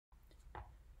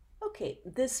Okay,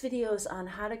 this video is on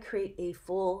how to create a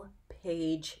full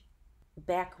page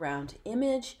background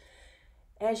image.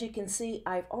 As you can see,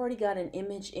 I've already got an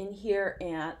image in here,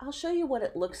 and I'll show you what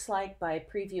it looks like by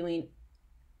previewing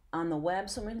on the web.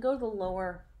 So I'm going to go to the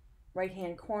lower right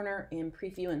hand corner and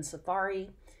preview in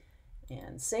Safari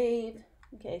and save.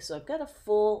 Okay, so I've got a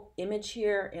full image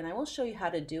here, and I will show you how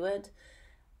to do it.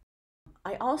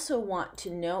 I also want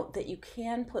to note that you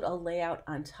can put a layout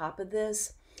on top of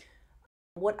this.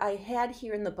 What I had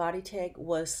here in the body tag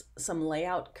was some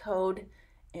layout code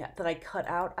that I cut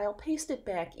out. I'll paste it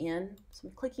back in. So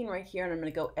I'm clicking right here and I'm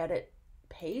going to go edit,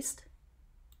 paste.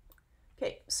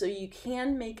 Okay, so you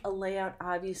can make a layout.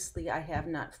 Obviously, I have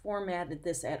not formatted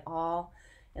this at all.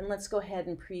 And let's go ahead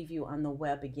and preview on the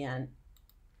web again.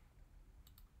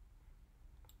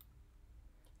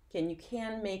 Again, you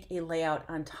can make a layout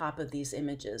on top of these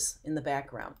images in the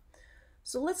background.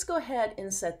 So let's go ahead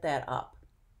and set that up.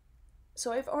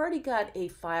 So I've already got a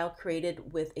file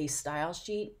created with a style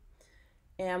sheet,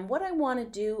 and what I want to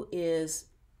do is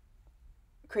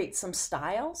create some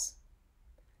styles.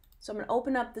 So I'm going to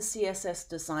open up the CSS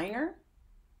Designer,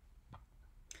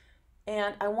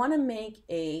 and I want to make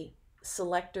a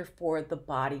selector for the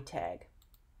body tag.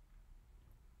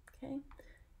 Okay,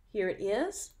 here it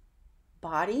is,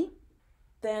 body.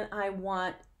 Then I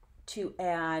want to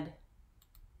add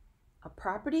a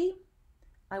property.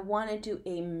 I want to do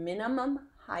a minimum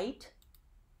height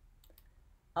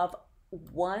of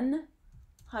 100%.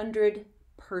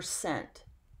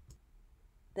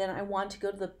 Then I want to go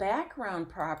to the background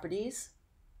properties,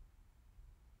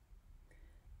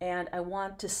 and I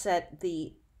want to set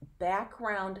the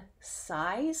background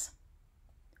size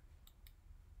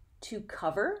to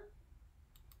cover.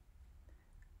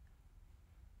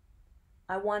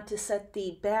 I want to set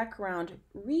the background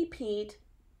repeat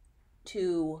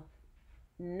to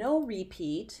no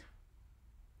repeat.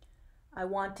 I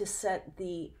want to set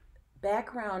the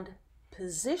background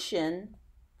position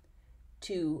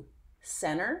to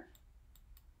center,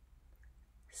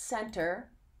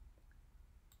 center,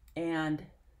 and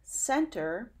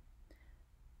center.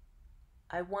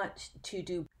 I want to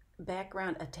do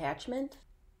background attachment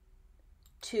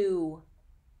to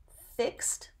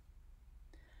fixed.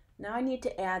 Now I need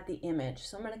to add the image.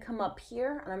 So I'm going to come up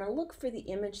here and I'm going to look for the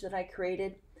image that I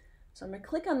created. So I'm going to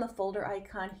click on the folder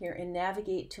icon here and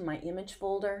navigate to my image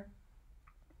folder,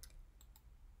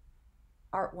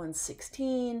 Art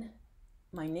 116,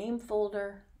 my name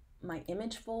folder, my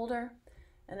image folder,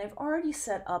 and I've already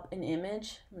set up an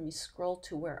image. Let me scroll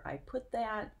to where I put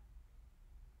that.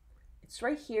 It's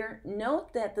right here.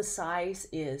 Note that the size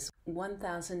is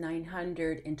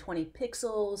 1920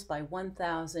 pixels by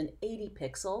 1080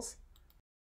 pixels,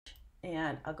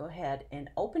 and I'll go ahead and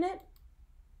open it.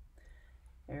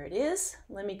 There it is.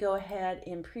 Let me go ahead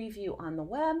and preview on the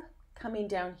web, coming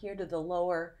down here to the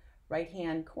lower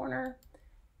right-hand corner,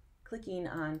 clicking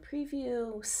on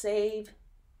preview, save,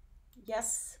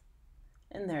 yes,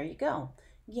 and there you go.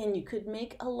 Again, you could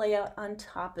make a layout on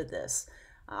top of this.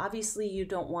 Obviously, you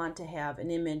don't want to have an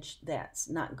image that's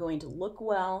not going to look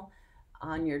well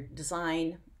on your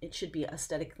design. It should be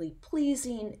aesthetically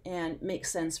pleasing and make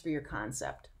sense for your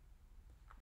concept.